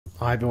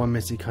Hi everyone,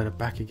 Missy Coder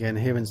back again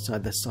here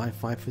inside the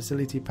Sci-Fi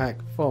Facility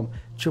Pack from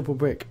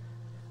TripleBrick.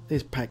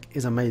 This pack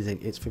is amazing.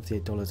 It's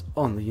 $58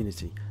 on the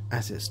Unity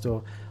Asset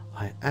Store.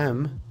 I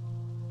am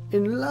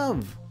in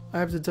love. I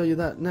have to tell you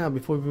that now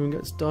before we even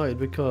get started,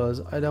 because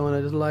I don't want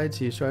to just lie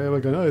to you straight away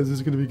going, oh, is this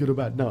going to be good or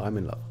bad? No, I'm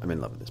in love. I'm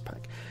in love with this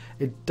pack.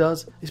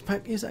 This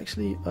pack is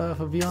actually for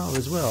VR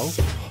as well.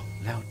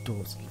 Loud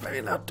doors, very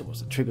loud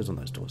doors. The triggers on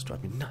those doors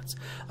drive me nuts.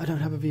 I don't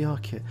have a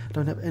VR kit. I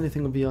don't have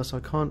anything on VR, so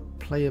I can't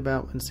play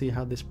about and see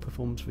how this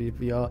performs for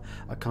VR.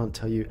 I can't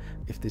tell you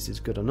if this is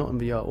good or not on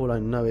VR. All I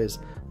know is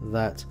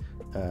that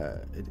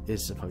it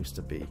is supposed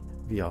to be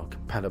VR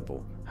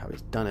compatible. How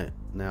it's done it.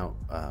 Now,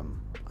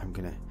 I'm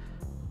going to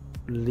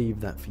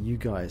leave that for you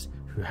guys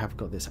who have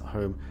got this at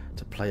home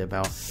to play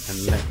about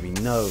and let me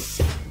know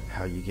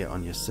how you get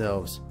on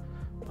yourselves.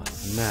 But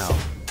for now,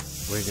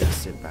 we're going to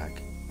sit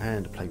back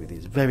and play with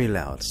these very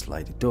loud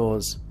slidey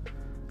doors.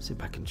 Sit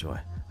back, enjoy,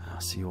 and I'll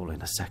see you all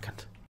in a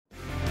second.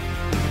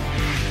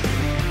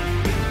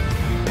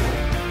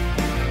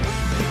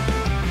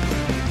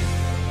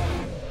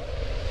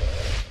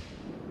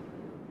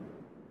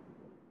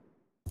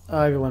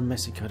 Hi everyone,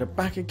 Messy Coder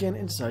back again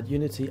inside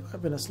Unity.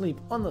 I've been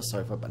asleep on the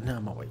sofa, but now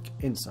I'm awake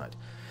inside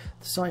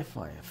the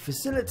Sci-Fi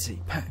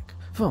Facility Pack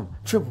from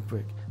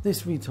TripleBrick.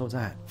 This retails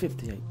at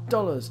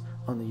 $58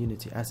 on the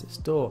Unity Asset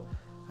Store,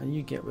 and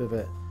you get with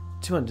it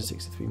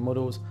 263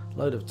 models,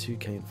 load of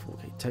 2K and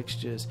 4K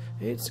textures.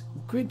 It's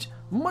grid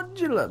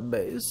modular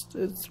based.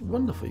 It's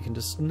wonderful. You can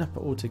just snap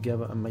it all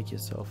together and make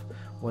yourself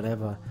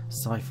whatever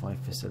sci-fi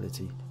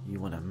facility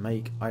you want to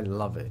make. I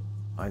love it.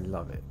 I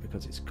love it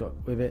because it's got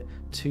with it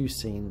two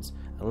scenes,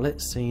 a lit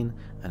scene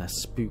and a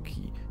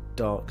spooky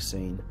dark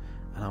scene,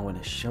 and I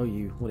want to show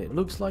you what it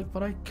looks like,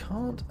 but I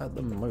can't at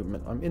the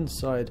moment. I'm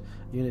inside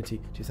Unity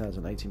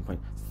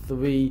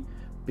 2018.3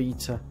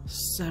 beta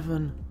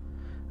 7,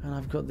 and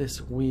I've got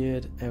this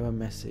weird error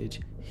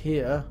message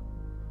here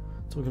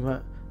talking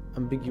about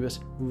ambiguous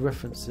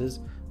references,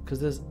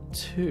 because there's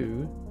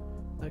two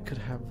that could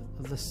have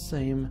the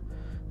same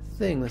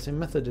thing, the same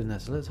method in there.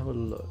 So let's have a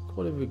look.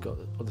 What have we got?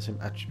 Or the same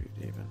attribute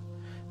even.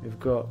 We've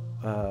got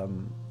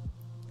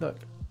look,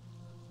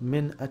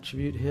 min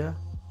attribute here.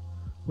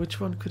 Which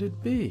one could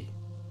it be?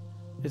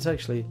 It's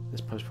actually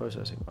this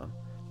post-processing one,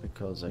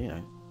 because you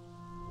know,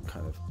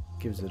 kind of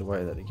gives it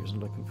away that it gives a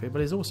looking for it. But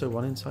there's also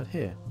one inside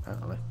here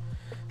apparently.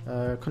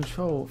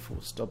 Control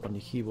full stop on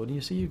your keyboard, and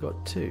you see you've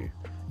got two: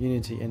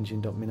 Unity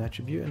engine.min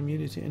attribute and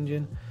Unity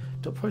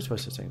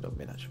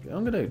engine.postprocessing.min attribute.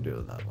 I'm going to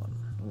do that one.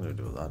 I'm going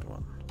to do that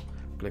one.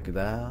 Click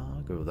there,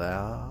 go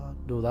there,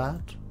 do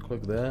that.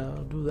 Click there,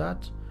 do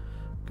that.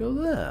 Go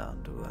there,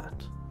 do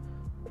that.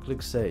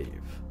 Click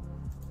save,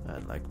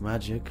 and like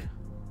magic,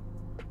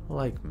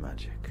 close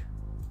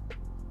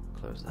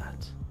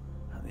that,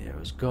 and the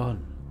error's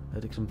gone.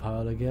 Let it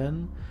compile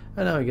again,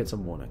 and now we get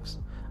some warnings.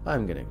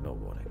 I'm going to ignore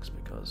warnings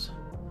because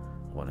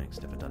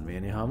warnings never done me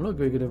any harm. Look,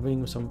 we're going to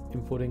bring some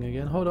importing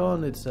again. Hold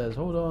on, it says.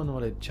 Hold on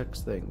while it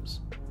checks things.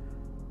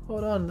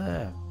 Hold on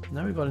there.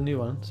 Now we've got a new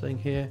one saying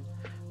here,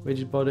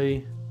 rigid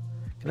body,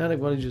 kinetic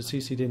bodies with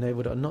CCD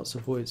enabled are not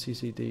supported.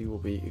 CCD will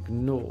be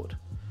ignored.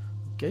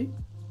 Okay,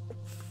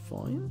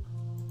 fine.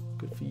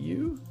 Good for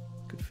you.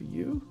 Good for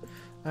you.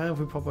 And if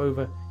we pop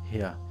over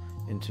here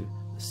into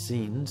the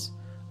scenes,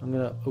 I'm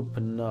going to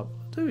open up.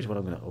 I'll tell you which one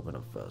I'm going to open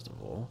up first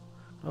of all.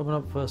 Open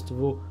up first of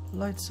all,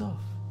 lights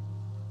off.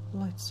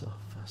 Lights off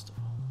first of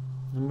all.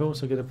 And we're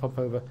also going to pop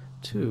over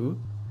to,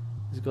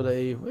 he's got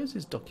a, where's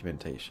his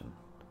documentation?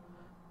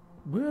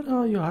 Where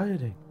are you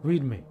hiding?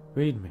 Read me,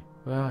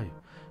 where are you?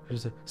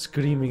 It's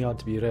screaming out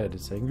to be read.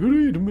 It's saying,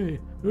 read me,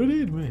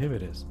 here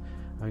it is.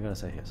 I'm going to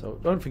say here, so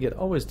don't forget,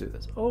 always do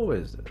this,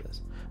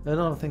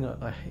 Another thing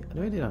I hate, I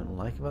really don't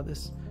like about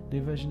this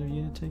new version of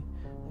Unity,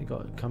 you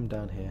got to come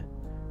down here,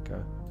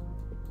 go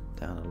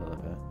down a little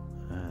bit,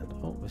 and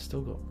oh, we've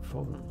still got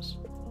problems.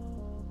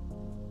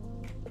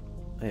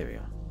 There we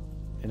go.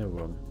 In a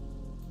room.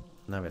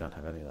 Now we don't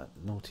have any of that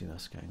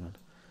naughtiness going on.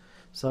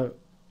 So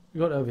we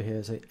got over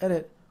here, say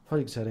edit,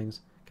 project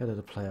settings, go to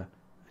the player,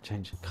 and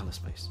change color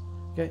space.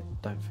 Okay,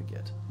 don't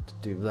forget to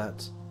do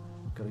that.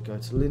 Got to go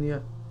to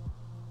linear,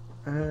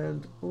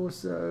 and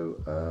also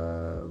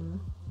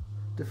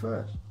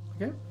defer.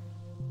 Okay.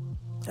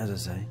 As I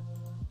say,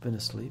 been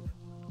asleep,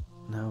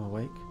 now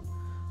awake.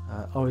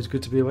 Always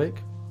good to be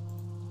awake.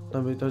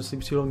 Don't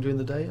sleep too long during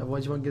the day,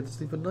 otherwise you won't get to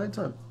sleep at night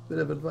time. Bit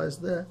of advice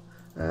there.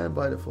 And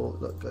by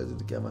default, look, goes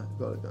into gamma.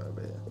 Gotta go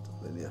over here to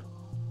linear.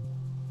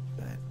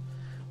 Okay.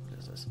 What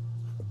is this?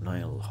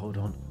 Niall, hold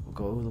on. We'll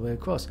go all the way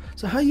across.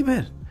 So how you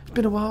been? It's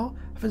been a while. I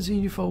haven't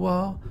seen you for a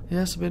while.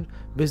 Yes, I've been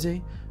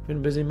busy.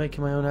 Been busy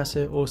making my own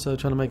asset. Also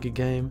trying to make a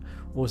game.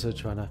 Also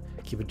trying to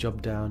keep a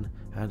job down,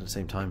 and at the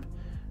same time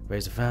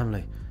raise a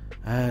family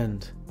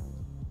and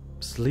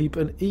sleep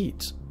and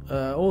eat.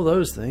 All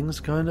those things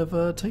kind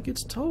of take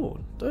its toll,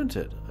 don't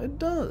it? It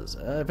does.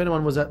 If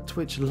anyone was at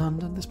Twitch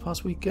London this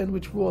past weekend,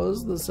 which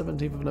was the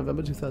 17th of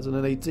November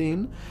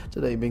 2018,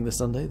 today being the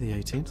Sunday, the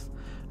 18th,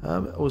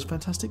 it was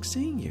fantastic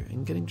seeing you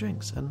and getting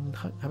drinks and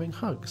having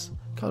hugs,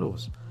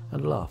 cuddles,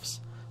 and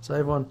laughs. So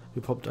everyone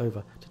who popped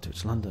over to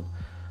Twitch London,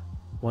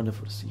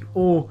 wonderful to see you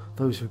all.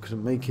 Those who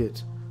couldn't make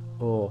it,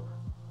 or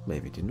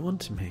maybe didn't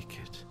want to make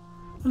it,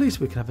 at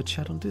least we can have a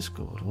chat on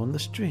Discord or on the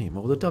stream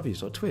or the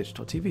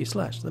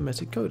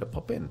w.twitch.tv/themessy-coder.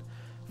 Pop in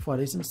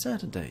Fridays and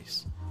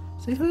Saturdays.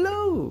 Say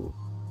hello.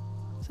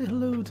 Say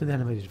hello to the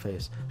animated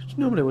face.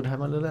 Normally I would have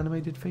my little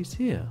animated face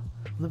here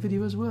on the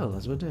video as well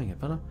as we're doing it,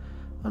 but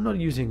I'm not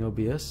using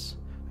OBS,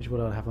 which is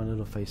what I'll have my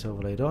little face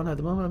overlaid on. At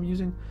the moment I'm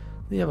using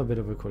the other bit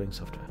of recording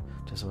software,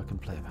 just so I can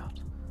play about.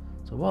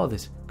 So while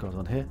this goes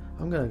on here,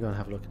 I'm going to go and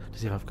have a look to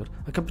see if I've got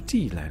a cup of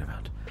tea laying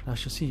around. And I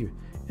shall see you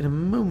in a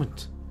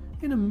moment.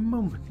 In a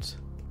moment.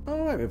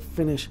 Alright, we've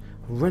finished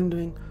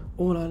rendering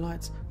all our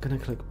lights. Gonna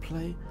click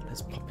play.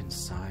 Let's pop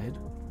inside.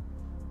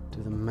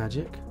 Do the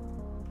magic.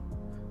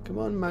 Come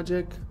on,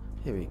 magic.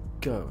 Here we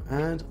go.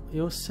 And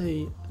you'll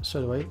see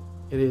straight away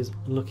it is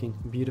looking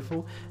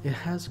beautiful. It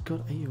has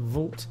got a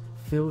vault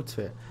feel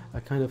to it.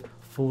 A kind of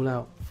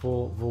fallout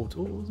 4 vault.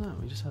 Oh, what was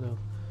that? We just had a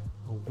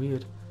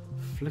weird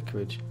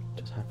flickerage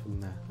just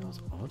happened there. That was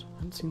odd. I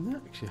haven't seen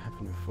that actually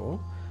happen before.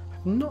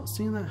 I've not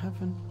seen that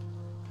happen.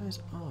 That is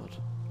odd.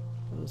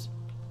 That was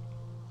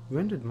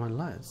rendered my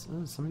lights.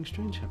 Oh, something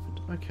strange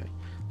happened. Okay,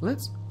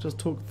 let's just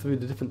talk through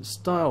the different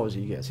styles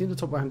you get. See in the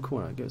top right hand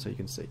corner, go so you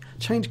can see.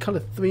 Change color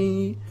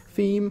 3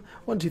 theme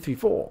 1 2 3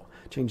 4.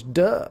 Change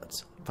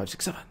dirt 5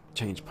 6 7.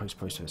 Change post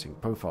processing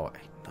profile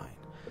 8 9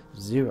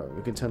 0.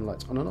 We can turn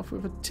lights on and off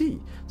with a T.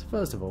 So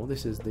first of all,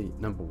 this is the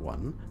number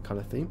 1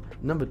 color theme.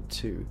 Number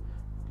 2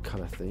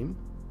 color theme.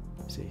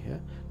 See here.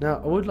 Now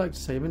I would like to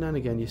say every now and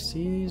again you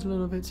see these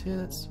little bits here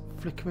that's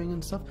flickering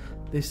and stuff.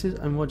 This is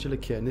a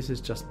modular kit, and this is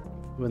just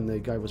when the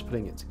guy was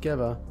putting it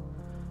together.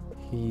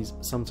 He's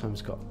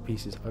sometimes got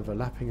pieces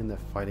overlapping and they're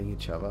fighting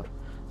each other.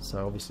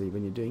 So obviously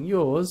when you're doing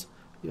yours,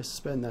 you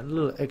spend that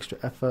little extra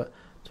effort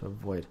to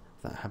avoid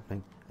that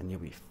happening, and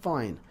you'll be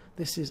fine.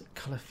 This is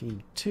color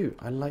theme 2.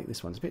 I like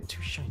this one. It's a bit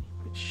too shiny.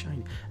 A bit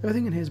shiny.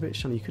 Everything in here is a bit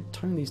shiny. You could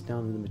tone these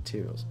down in the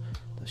materials,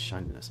 the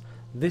shininess.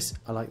 This,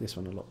 I like this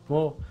one a lot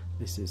more.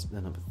 This is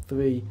the number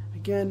 3.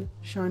 Again,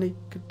 shiny.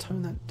 Could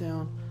tone that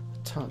down a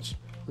touch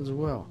as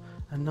well.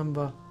 And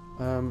number,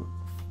 I'm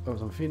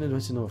feeling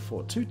this is number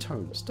 4.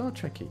 2-tone, Star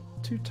Trekky,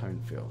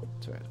 2-tone feel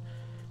to it.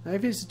 Now,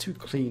 if it's too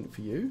clean for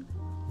you,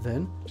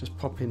 then just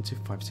pop into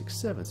 5, 6,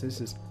 7. So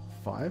this is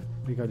 5.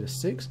 We go to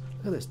 6.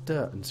 Look at this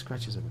dirt and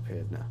scratches have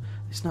appeared now.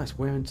 It's nice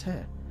wear and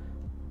tear.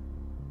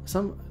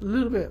 Some a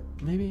little bit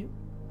maybe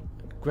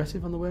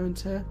aggressive on the wear and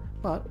tear.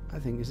 But I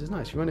think this is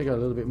nice. If you want to go a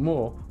little bit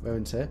more wear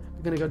and tear,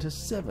 we're going to go to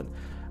 7.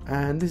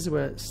 And this is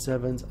where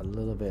 7's a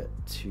little bit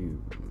too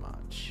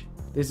much.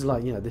 This is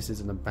like, you know, this is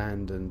an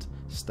abandoned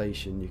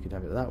station. You could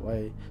have it that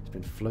way. It's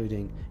been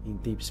floating in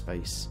deep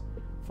space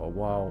for a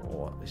while,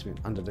 or it's been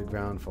under the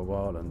ground for a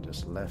while and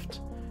just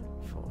left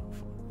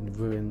in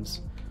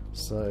ruins.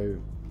 So,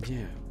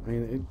 yeah, I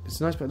mean,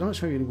 it's nice, but I'm not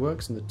sure it really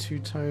works in the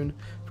 2-tone.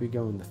 If we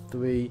go on the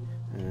 3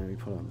 and we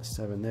put on the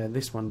 7 there,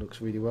 this one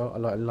looks really well.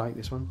 I like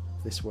this one.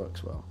 This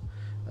works well.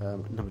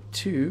 Number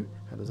 2,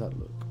 how does that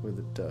look with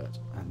the dirt?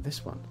 And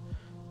this one,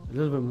 a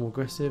little bit more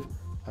aggressive.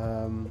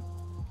 I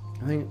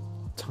think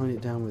tone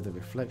it down with the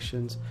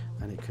reflections,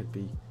 and it could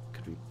be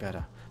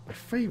better. My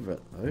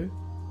favourite though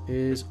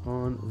is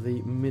on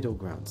the middle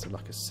ground, so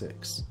like a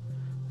 6.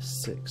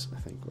 6 I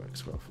think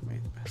works well for me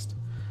the best.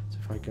 So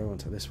if I go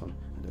onto this one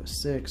and do a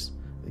 6,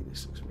 I think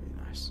this looks really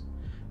nice.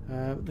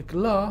 The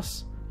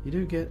glass, you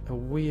do get a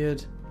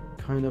weird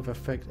kind of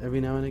effect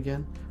every now and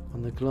again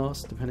on the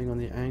glass, depending on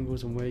the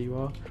angles and where you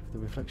are, the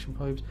reflection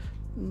probes.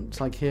 It's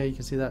like here, you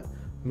can see that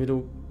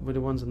middle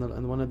ones and the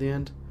one at the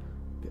end,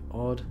 a bit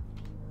odd.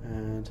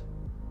 And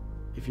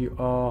if you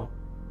are,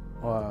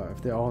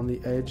 if they are on the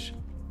edge,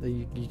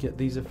 you get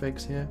these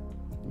effects here.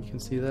 You can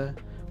see there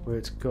where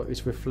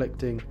it's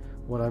reflecting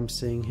what I'm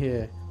seeing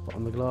here, but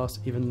on the glass,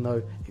 even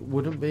though it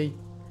wouldn't be,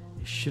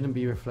 it shouldn't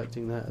be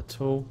reflecting that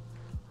at all.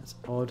 That's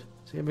odd.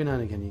 So every now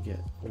and again you get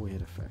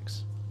weird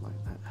effects like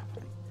that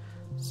happening.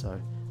 So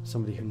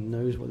somebody who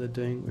knows what they're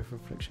doing with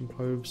reflection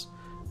probes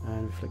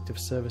and reflective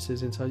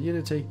surfaces inside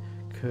Unity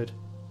could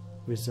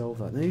resolve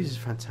that. Now, this is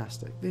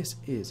fantastic. This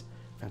is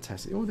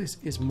fantastic. All this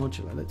is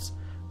modular. Let's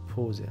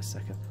pause it a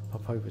second,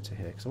 pop over to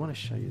here, because I want to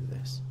show you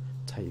this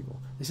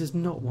table. This is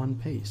not one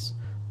piece.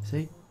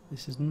 See,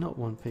 this is not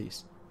one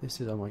piece. This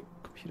is, oh, my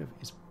computer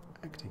is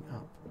acting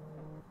up.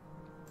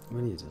 It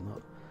really is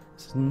not.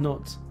 This is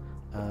not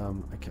a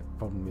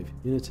problem with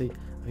Unity.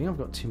 I think I've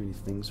got too many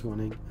things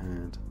running,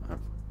 and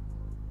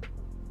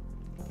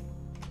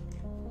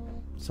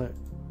so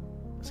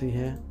see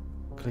here,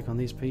 click on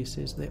these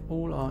pieces. They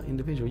all are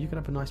individual. You could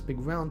have a nice big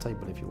round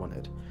table if you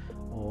wanted,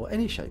 or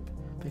any shape,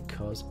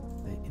 because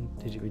they're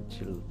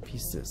individual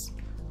pieces.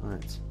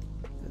 Alright,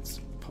 let's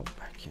pop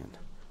back in,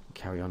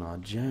 carry on our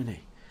journey.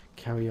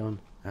 Carry on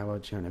our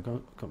journey.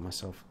 I've got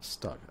myself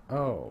stuck.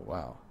 Oh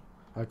wow.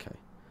 Okay,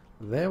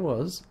 there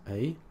was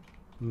a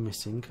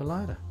missing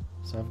collider,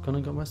 so I've gone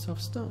and got myself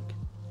stuck.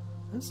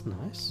 That's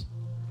nice.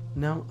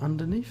 Now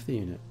underneath the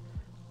unit,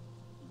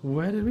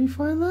 where did we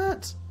find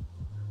that?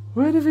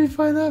 Where did we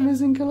find that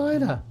missing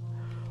collider?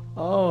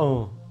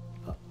 Oh,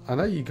 I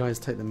know you guys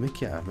take the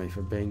mickey out of me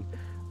for being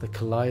the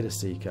collider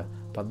seeker,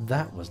 but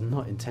that was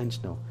not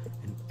intentional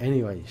in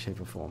any way, shape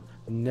or form.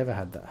 Never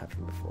had that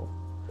happen before.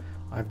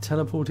 I've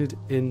teleported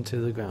into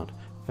the ground,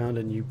 found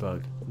a new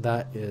bug.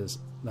 That is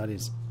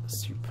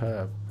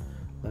superb.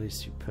 That is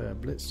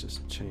superb. Let's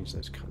just change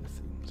those colour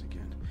themes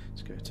again.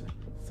 Let's go to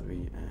 3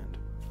 and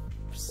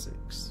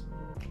 6.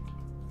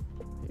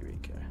 Here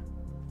we go.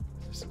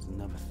 This is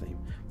another theme.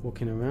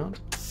 Walking around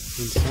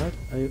inside,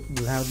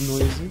 loud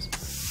noises.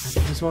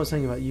 And that's what I was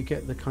saying about, you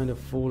get the kind of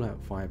Fallout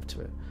vibe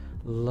to it.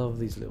 Love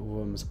these little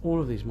rooms.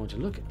 All of these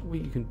modular. Look at what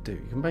you can do.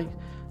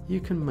 You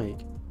can make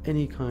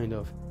any kind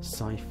of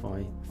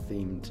sci-fi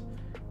themed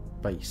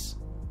base.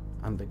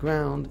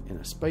 Underground, in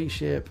a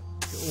spaceship,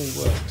 it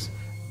all works.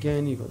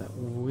 Again, you've got that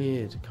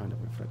weird kind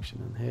of reflection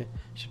in here.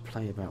 You should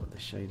play about with the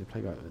shader, play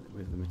about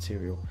with the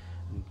material,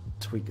 and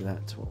tweak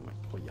that to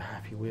what you're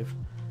happy with.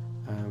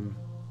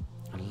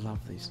 I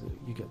love these.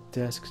 You get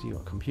desks, you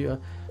got a computer.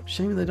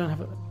 Shame they they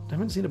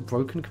haven't seen a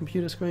broken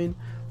computer screen.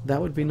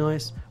 That would be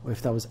nice. Or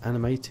if that was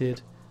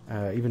animated,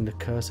 even the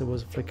cursor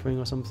was flickering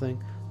or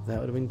something, that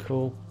would have been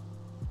cool.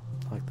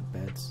 I like the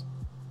beds.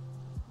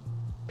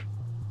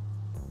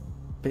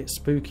 Bit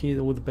spooky,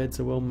 all the beds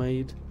are well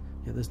made.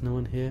 Yeah, there's no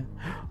one here.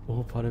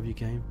 All part of your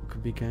game. What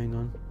could be going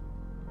on?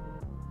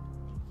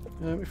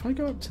 If I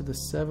go up to the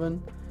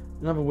 7,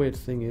 another weird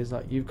thing is,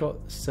 like, you've got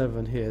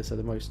 7 here, so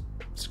the most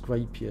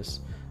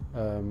scrapiest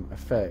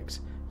effect,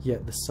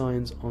 yet the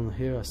signs on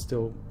here are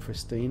still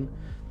pristine.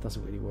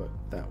 Doesn't really work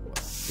that well.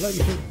 Look,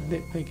 you think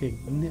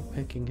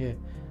nitpicking here.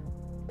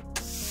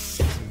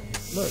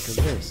 Look at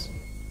this.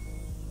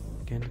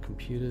 Again, the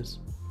computers.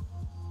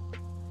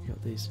 You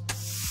got these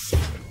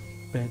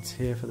beds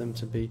here for them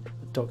to be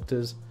the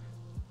doctors,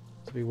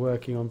 to be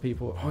working on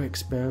people, or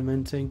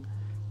experimenting.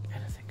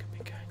 Anything could be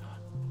going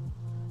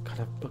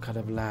on. What kind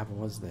of lab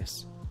was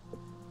this?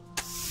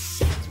 It's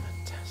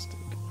fantastic.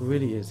 It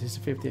really is. This is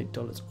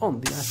 $58 on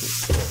the asset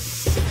store.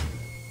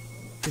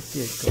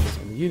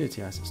 $58 on the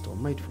Unity asset store,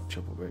 made from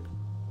TripleBrick.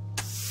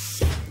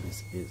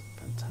 This is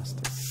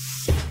fantastic.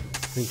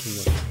 Thinking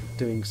of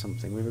doing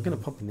something. We were going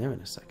to pop in there in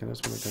a second. I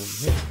just want to go in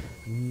here.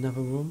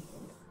 Another room.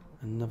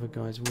 Another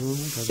guy's room.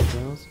 Other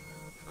girls.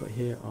 We've got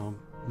here our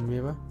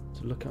mirror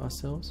to look at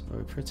ourselves.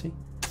 Very pretty.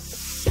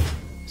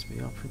 Yes, we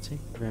are pretty.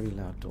 Very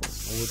loud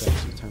doors. I would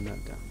actually turn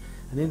that down.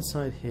 And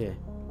inside here,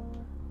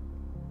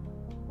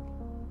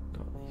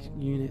 got these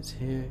units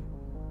here.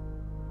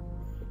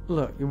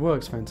 Look, it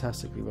works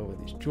fantastically well with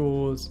these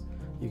drawers.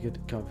 You could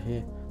go up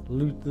here,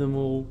 loot them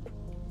all.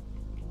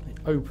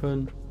 They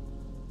open.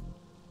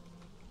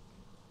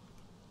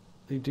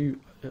 They do,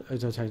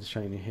 as I was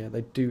showing you here,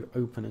 they do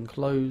open and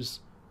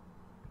close.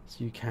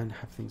 So you can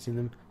have things in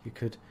them. You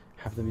could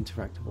have them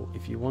interactable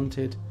if you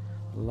wanted.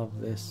 Love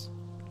this.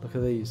 Look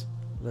at these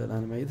little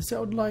animated. I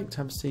would like to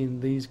have seen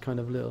these kind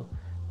of little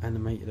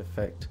animated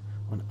effect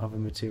on other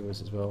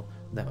materials as well.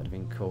 That would have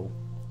been cool.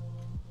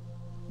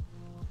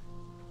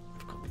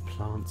 I've got the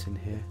plants in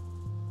here.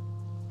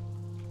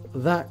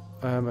 That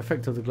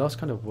effect of the glass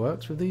kind of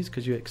works with these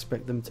because you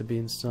expect them to be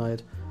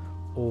inside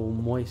all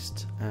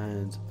moist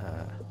and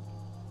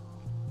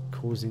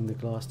causing the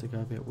glass to go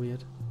a bit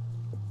weird.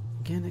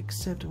 Again,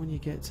 except when you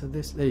get to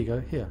this. There you go,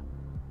 here.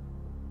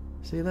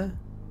 See there?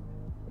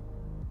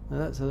 Now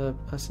that's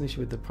an issue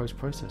with the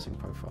post-processing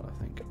profile, I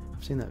think.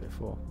 I've seen that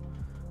before.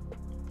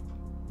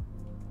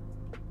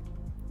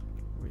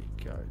 We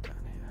go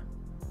down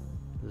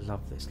here.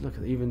 Love this. Look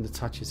at even the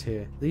touches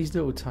here. These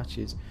little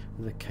touches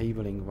with the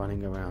cabling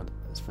running around.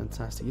 That's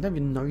fantastic. You don't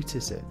even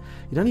notice it.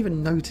 You don't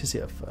even notice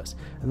it at first.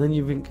 And then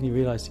you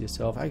realise to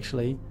yourself,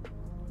 actually,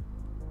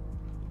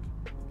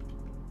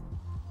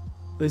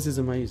 this is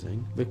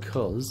amazing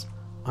because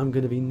I'm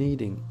going to be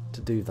needing to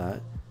do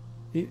that.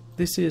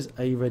 This is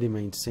a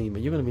ready-made scene,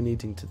 but you're going to be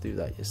needing to do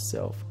that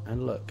yourself.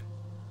 And look,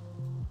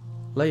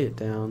 lay it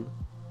down,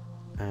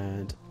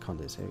 and can't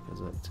do this here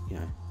because it's, you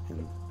know,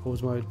 in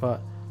pause mode.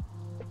 But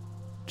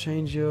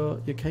change your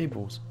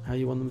cables, how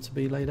you want them to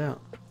be laid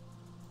out.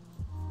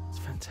 It's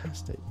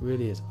fantastic, it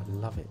really is. I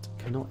love it.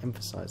 Cannot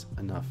emphasize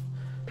enough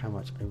how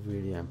much I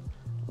really am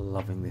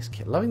loving this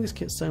kit. Loving this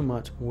kit so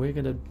much, we're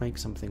going to make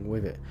something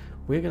with it.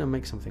 We're going to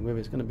make something with it.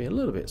 It's going to be a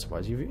little bit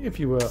surprising. If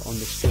you were on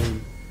the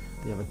stream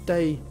the other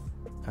day,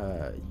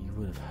 you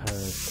would have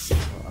heard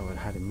what I would have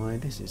had in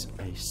mind. This is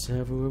a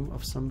server room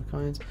of some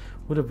kind.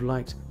 Would have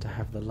liked to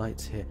have the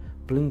lights here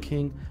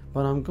blinking,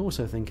 but I'm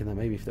also thinking that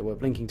maybe if they were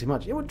blinking too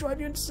much, it would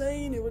drive you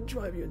insane. It would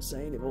drive you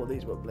insane if all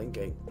these were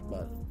blinking.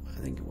 But I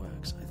think it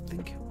works. I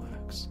think it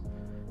works.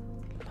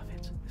 Love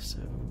it. This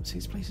server room. See,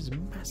 this place is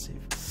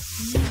massive.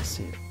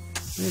 Massive.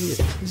 It really is.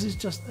 This is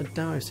just a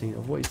demo scene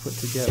of what he's put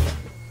together.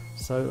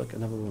 So, look,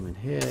 another room in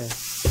here.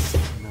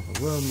 Another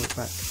room. We're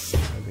back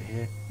over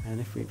here. And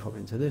if we pop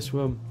into this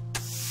room,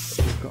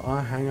 we've got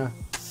our hangar.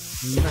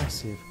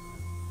 Massive.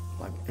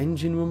 Like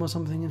engine room or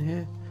something in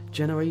here.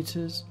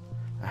 Generators.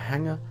 A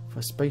hangar for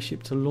a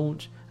spaceship to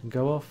launch and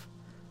go off.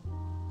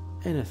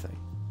 Anything.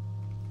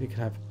 We could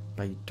have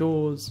bay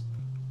doors.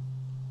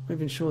 I'm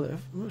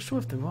not sure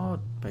if there are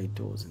bay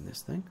doors in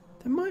this thing.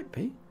 There might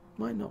be.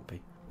 Might not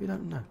be. We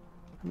don't know.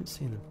 Haven't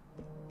seen them.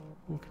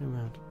 Walking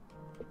around.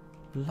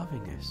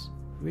 Loving this.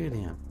 Really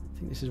am. I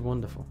think this is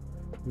wonderful.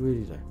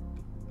 Really do.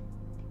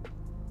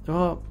 There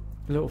are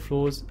little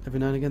flaws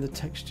every now and again. The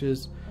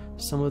textures,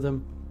 some of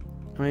them,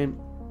 I mean,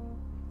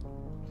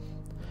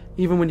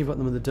 even when you've got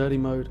them in the dirty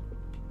mode,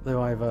 they're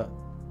either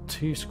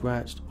too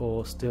scratched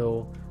or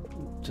still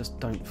just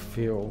don't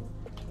feel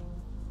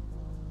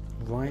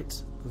right.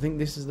 I think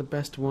this is the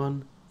best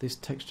one, this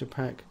texture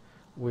pack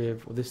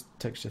with this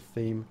texture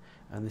theme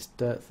and this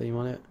dirt theme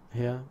on it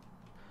here.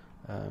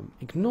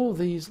 Ignore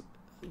these.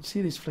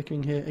 See these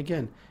flickering here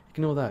again?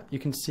 Ignore that. You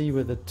can see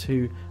where the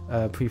two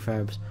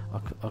prefabs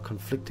are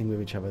conflicting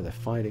with each other. They're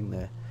fighting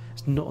there.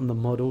 It's not on the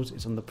models,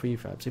 it's on the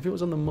prefabs. If it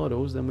was on the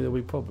models, then there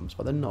would be problems,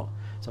 but they're not.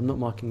 So I'm not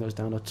marking those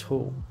down at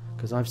all,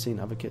 because I've seen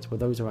other kits where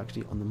those are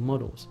actually on the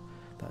models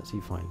that it's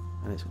fighting,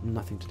 and it's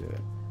nothing to do with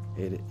it.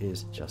 It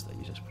is just that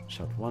you just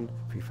shoved one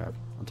prefab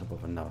on top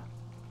of another.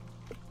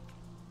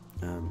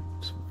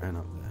 Just ran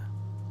up there.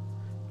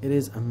 It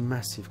is a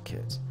massive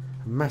kit.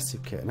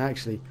 And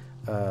actually,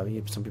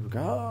 some people go,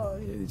 oh,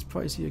 it's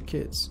pricier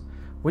kits.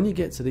 When you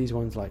get to these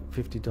ones like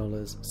 $50,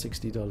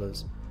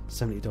 $60,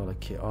 $70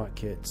 kit art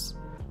kits,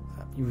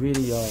 you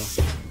really are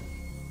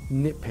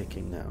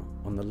nitpicking now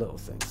on the little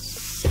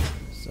things.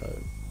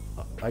 So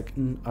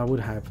I would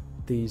have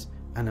these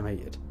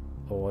animated,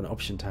 or an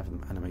option to have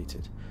them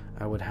animated.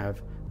 I would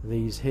have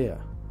these here,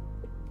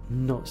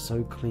 not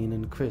so clean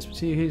and crisp.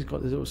 See, he's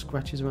got these little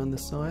scratches around the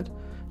side.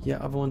 Yeah,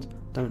 other ones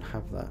don't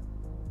have that.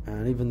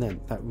 And even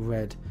then, that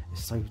red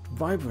is so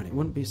vibrant. It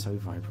wouldn't be so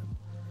vibrant.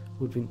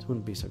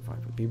 Wouldn't be so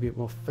vibrant. It'd be a bit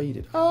more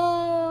faded.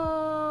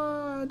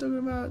 Oh, talking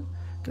about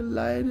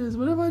colliders.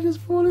 What have I just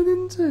fallen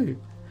into?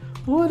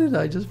 What did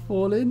I just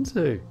fall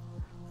into?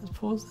 Let's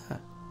pause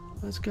that.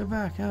 Let's go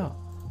back out.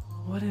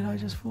 What did I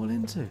just fall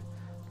into?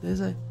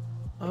 There's a.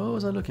 Oh, what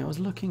was I looking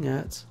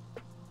at?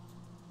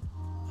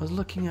 I was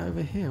looking at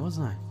over here,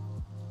 wasn't I?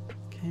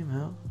 Came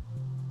out.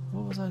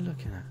 What was I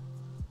looking at?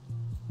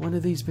 One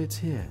of these bits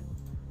here.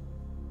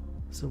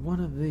 So one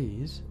of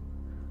these,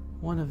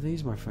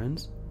 my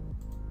friends,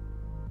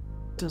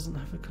 doesn't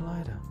have a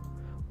collider.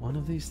 One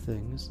of these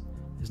things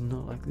is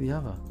not like the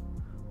other.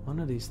 One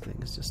of these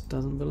things just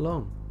doesn't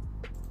belong.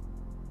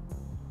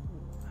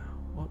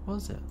 What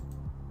was it?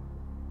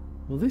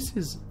 Well, this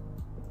has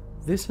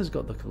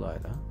got the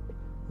collider.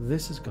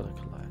 This has got a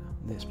collider.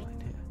 This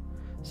plane here.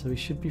 So we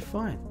should be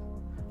fine.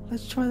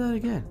 Let's try that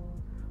again.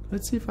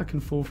 Let's see if I can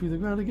fall through the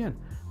ground again.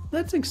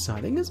 That's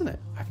exciting, isn't it?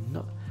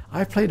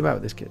 I've played about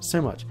with this kit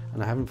so much,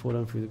 and I haven't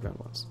fallen through the ground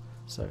once.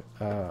 So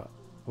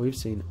we've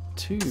seen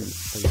two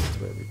places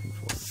where we can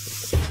fall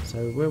through.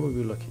 So where were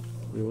we looking?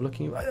 We were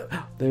looking.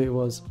 There it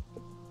was.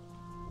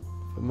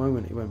 For a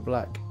moment, it went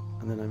black,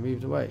 and then I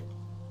moved away.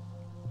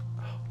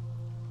 Oh.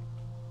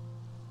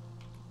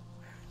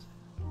 Where is it?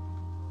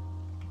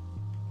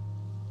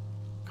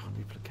 Can't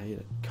replicate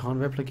it. Can't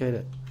replicate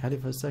it. Had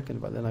it for a second,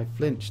 but then I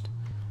flinched.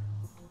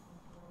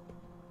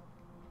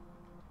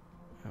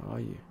 Where are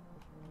you?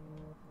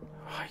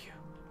 Where are you?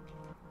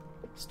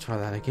 Let's try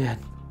that again.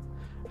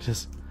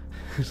 Just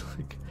it's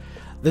like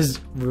this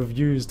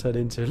review's turned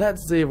into,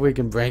 let's see if we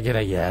can break it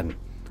again.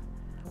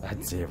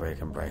 Let's see if we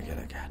can break it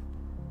again.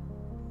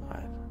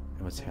 Right,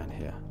 what's down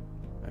here?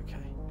 Okay.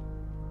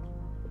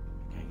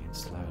 Going in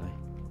slowly.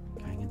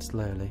 Going in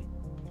slowly.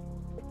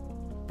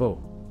 Boom.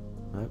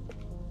 Nope.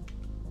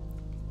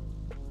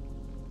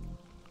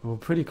 We were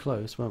pretty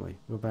close, weren't we?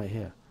 We were about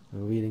here.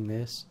 We were reading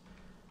this,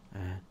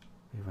 and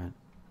we went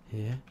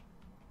here,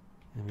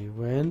 and we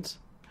went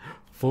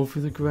fall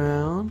through the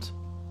ground.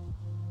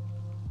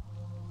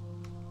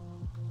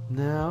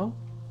 Now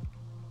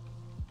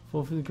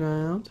fall through the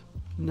ground.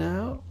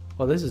 Now,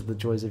 well, this is the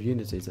joys of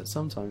Unity, is that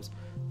sometimes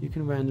you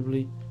can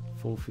randomly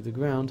fall through the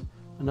ground,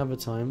 and other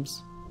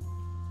times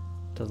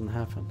it doesn't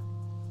happen.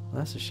 Well,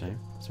 that's a shame.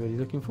 So really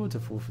looking forward to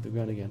fall through the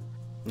ground again.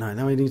 Alright,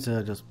 now we need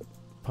to just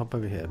pop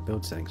over here,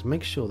 build settings.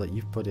 Make sure that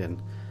you've put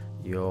in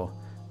your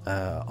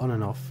on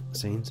and off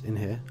scenes in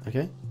here,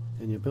 okay?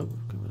 In your build.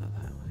 Go like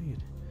that. What are you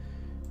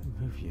doing?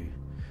 Move you.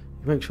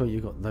 Make sure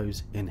you've got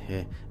those in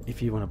here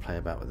if you want to play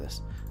about with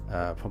this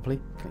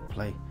properly. Click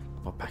play,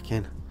 pop back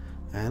in,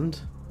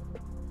 and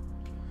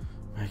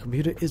my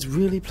computer is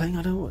really playing.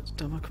 I don't know what.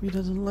 My computer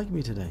doesn't like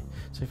me today.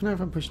 So if I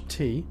push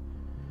T,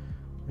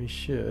 we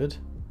should.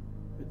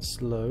 It's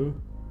slow.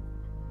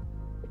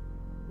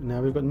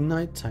 Now we've got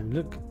nighttime.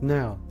 Look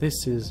now.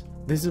 This is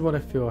what I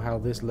feel how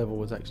this level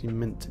was actually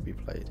meant to be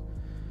played.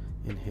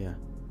 In here.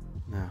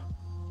 Now,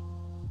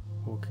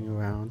 walking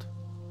around.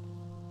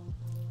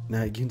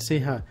 Now you can see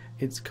how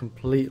it's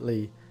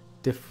completely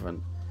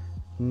different.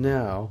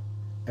 Now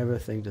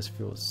everything just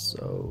feels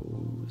so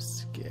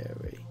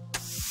scary.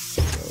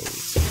 So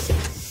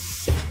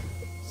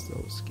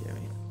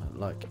scary.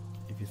 Like,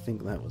 if you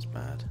think that was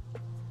bad,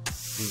 I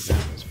think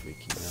that was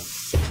freaking out.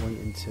 Wait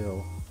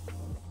until.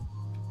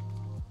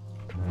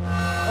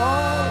 Oh!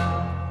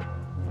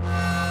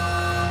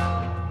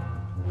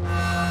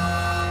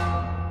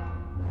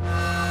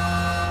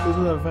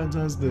 Isn't that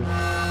fantastic?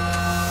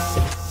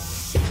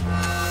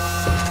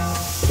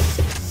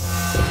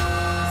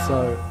 So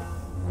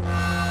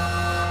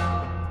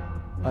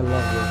I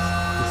love this.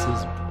 This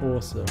is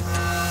awesome.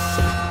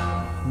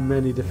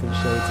 Many different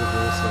shades of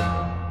awesome.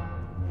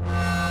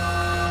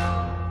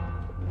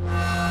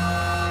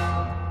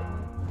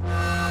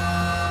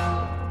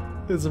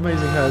 It's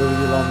amazing how there was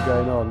the alarm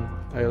going on.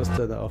 I always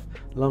turn that off.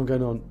 Alarm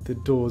going on, the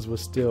doors were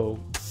still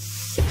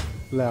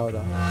louder.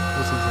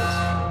 Listen to this.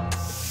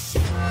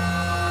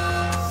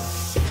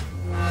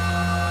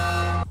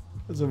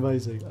 It's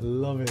amazing. I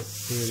love it.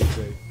 I really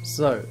do.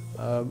 So,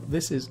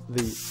 this is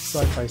the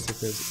Sci-Fi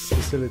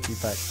facility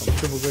pack from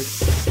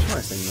TripleBrick.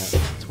 Try saying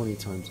that 20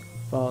 times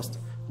fast.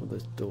 All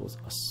those doors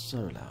are so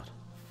loud.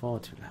 Far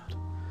too loud.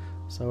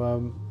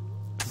 So,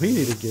 we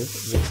need to give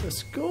this a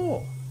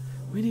score.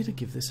 We need to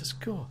give this a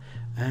score,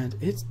 and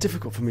it's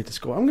difficult for me to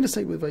score. I'm going to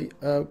say with a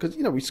because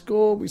you know we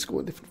score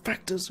on different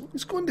factors. We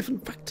score on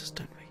different factors,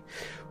 don't we?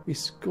 We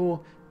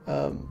score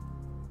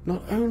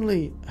not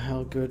only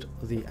how good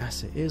the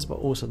asset is, but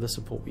also the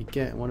support we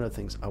get. And one of the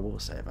things I will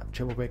say about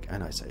TripleBrick,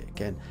 and I say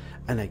again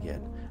and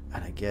again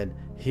and again,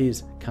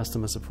 his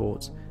customer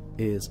support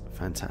is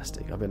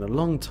fantastic. I've been a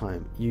long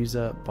time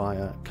user,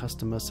 buyer,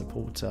 customer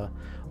supporter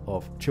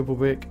of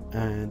TripleBrick,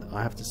 and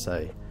I have to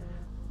say,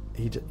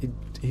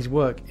 his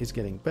work is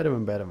getting better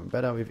and better and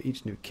better with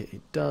each new kit he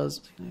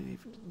does. You know,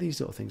 these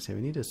sort of things here,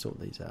 we need to sort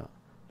these out.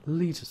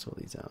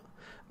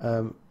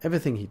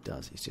 Everything he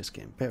does, he's just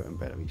getting better and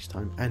better each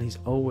time, and he's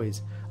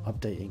always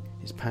updating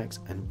his packs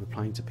and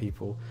replying to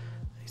people.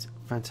 He's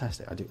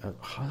fantastic. I do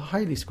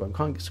highly score him.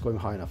 Can't score him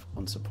high enough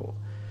on support.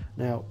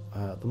 Now,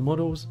 the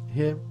models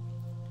here,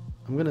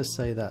 I'm going to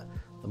say that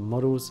the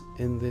models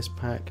in this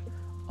pack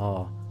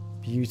are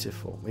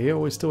beautiful.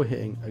 We're still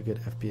hitting a good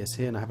FPS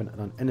here, and I haven't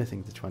done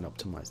anything to try and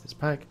optimize this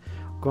pack.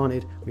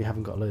 Granted, we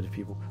haven't got a load of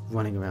people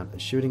running around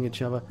and shooting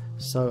each other,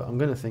 so I'm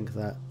going to think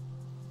that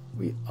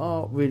we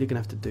are really going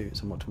to have to do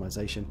some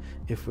optimization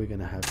if we're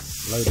going to have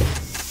a load of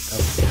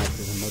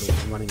characters and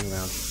models running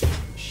around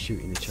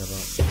shooting each other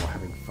or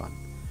having fun.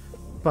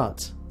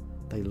 But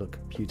they look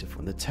beautiful,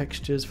 and the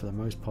textures for the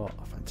most part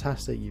are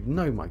fantastic. You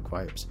know my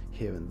gripes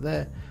here and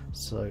there,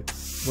 so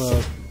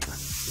well,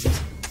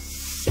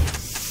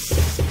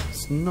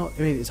 it's not,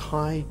 I mean, it's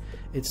high,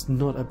 it's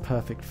not a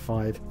perfect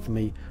 5 for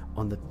me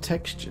on the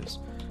textures.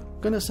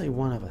 I'm going to say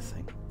one other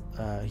thing.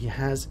 He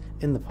has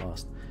in the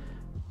past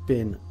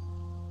been,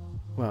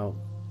 well,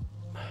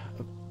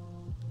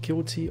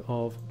 guilty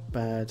of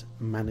bad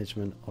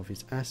management of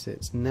his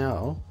assets.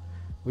 Now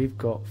we've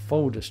got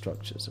folder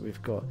structures, so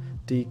we've got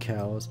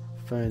decals,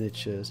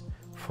 furnitures,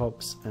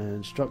 props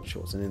and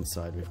structurals, and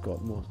inside we've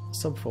got more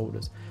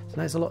subfolders, so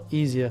now it's a lot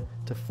easier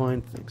to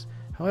find things.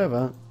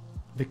 However,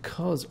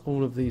 because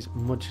all of these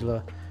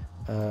modular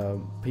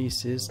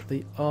pieces,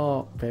 they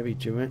are very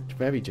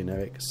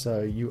generic,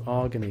 so you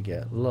are going to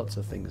get lots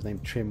of things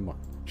named trim 1,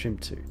 trim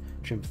 2,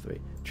 trim 3,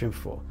 trim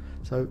 4.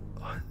 So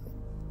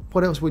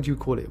what else would you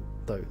call it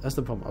though? That's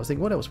the problem. I was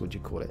thinking, what else would you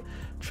call it?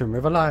 Trim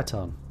with a light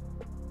on,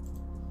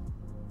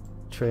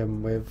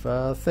 trim with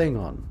a thing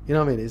on, you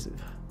know what I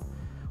mean?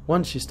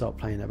 Once you start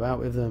playing about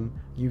with them,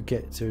 you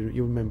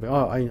remember,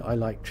 oh, I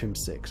like trim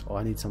 6, or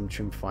I need some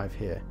trim 5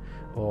 here,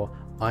 or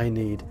I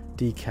need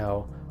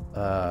decal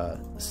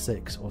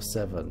 6 or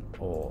 7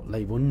 or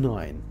label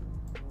 9.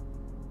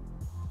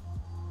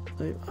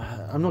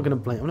 I'm not going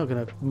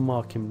to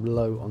mark him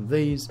low on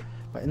these,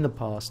 but in the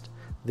past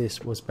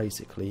this was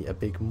basically a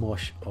big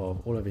mosh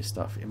of all of his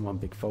stuff in one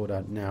big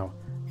folder. Now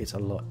it's a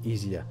lot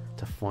easier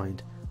to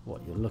find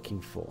what you're looking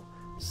for.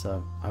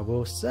 So I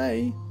will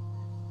say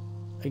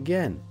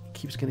again, it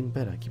keeps getting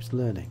better, keeps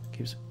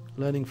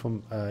learning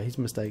from his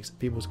mistakes,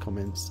 people's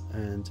comments,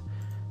 and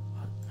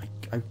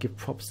I give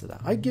props to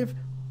that. I give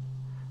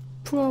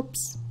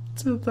props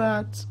to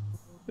that.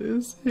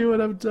 You see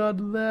what I've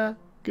done there?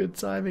 Good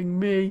timing,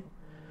 me.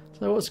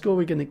 So what score are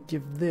we going to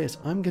give this?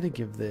 I'm going to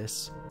give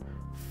this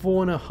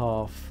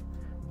 4.5.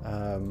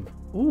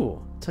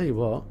 Ooh, tell you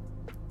what,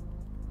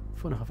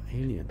 4.5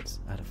 aliens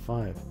out of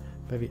 5.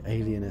 Very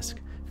alien-esque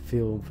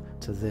feel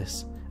to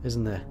this,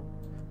 isn't there?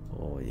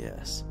 Oh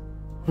yes.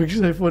 We could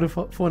say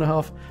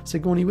 4.5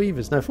 Sigourney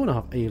Weavers. No,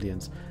 4.5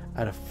 aliens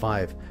out of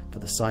 5 for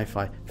the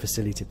Sci-Fi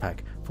Facility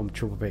Pack from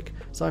TripleBrick.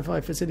 Sci-Fi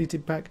Facility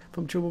Pack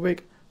from TripleBrick.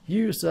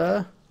 You,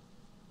 sir,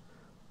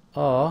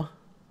 are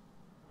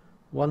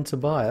one to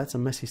buy. That's a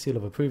messy seal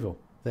of approval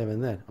there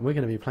and then. And we're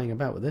going to be playing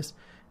about with this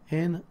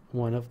in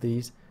one of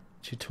these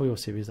tutorial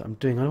series that I'm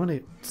doing. I don't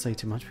want to say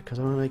too much because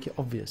I want to make it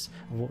obvious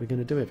of what we're going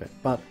to do with it.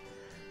 But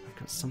I've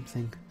got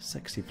something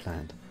sexy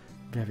planned.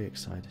 Very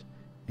excited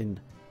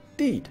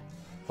indeed.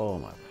 Oh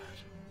my word.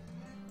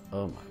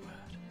 Oh my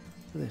word.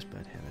 Look at this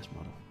bed here, this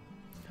model.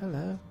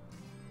 Hello.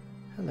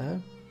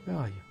 Hello. Where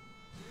are you?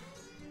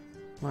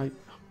 My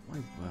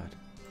word.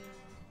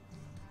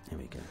 Here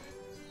we go.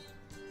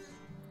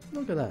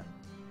 Look at that.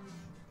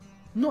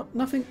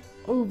 Nothing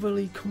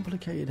overly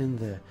complicated in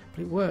there,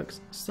 but it works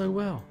so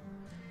well.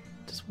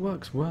 It just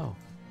works well.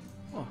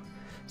 Oh.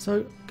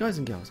 So, guys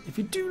and girls, if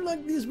you do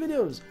like these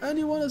videos and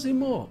you want to see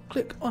more,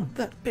 click on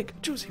that big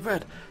juicy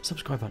red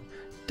subscribe button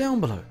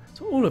down below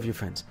to all of your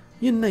friends,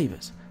 your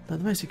neighbours, that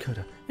the Basic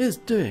Coder is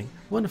doing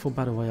wonderful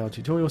Battle Royale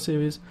tutorial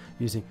series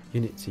using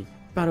Unity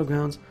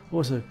Battlegrounds,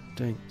 also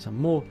doing some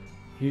more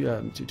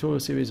tutorial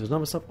series and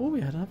other stuff. Oh,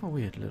 we had another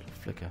weird little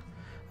flicker.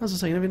 As I was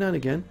saying, every now and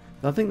again,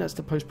 I think that's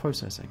the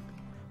post-processing.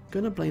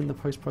 Gonna blame the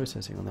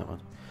post-processing on that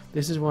one.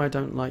 This is why I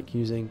don't like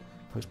using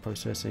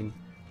post-processing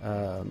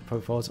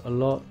profiles a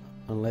lot,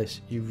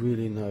 unless you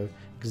really know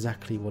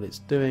exactly what it's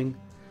doing,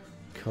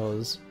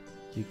 because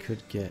you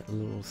could get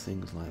little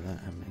things like that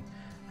happening.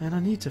 And I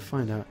need to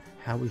find out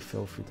how we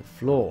fell through the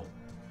floor.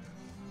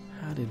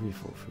 How did we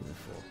fall through the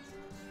floor?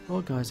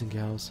 Well, guys and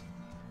gals,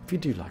 if you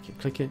do like it,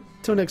 click it.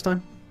 Till next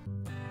time.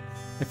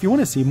 If you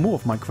want to see more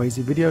of my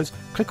crazy videos,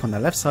 click on the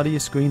left side of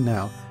your screen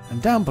now,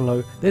 and down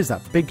below there's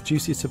that big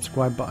juicy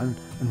subscribe button,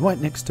 and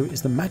right next to it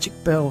is the magic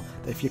bell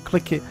that if you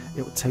click it,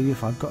 it will tell you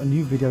if I've got a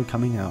new video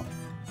coming out.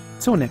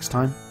 Till next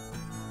time.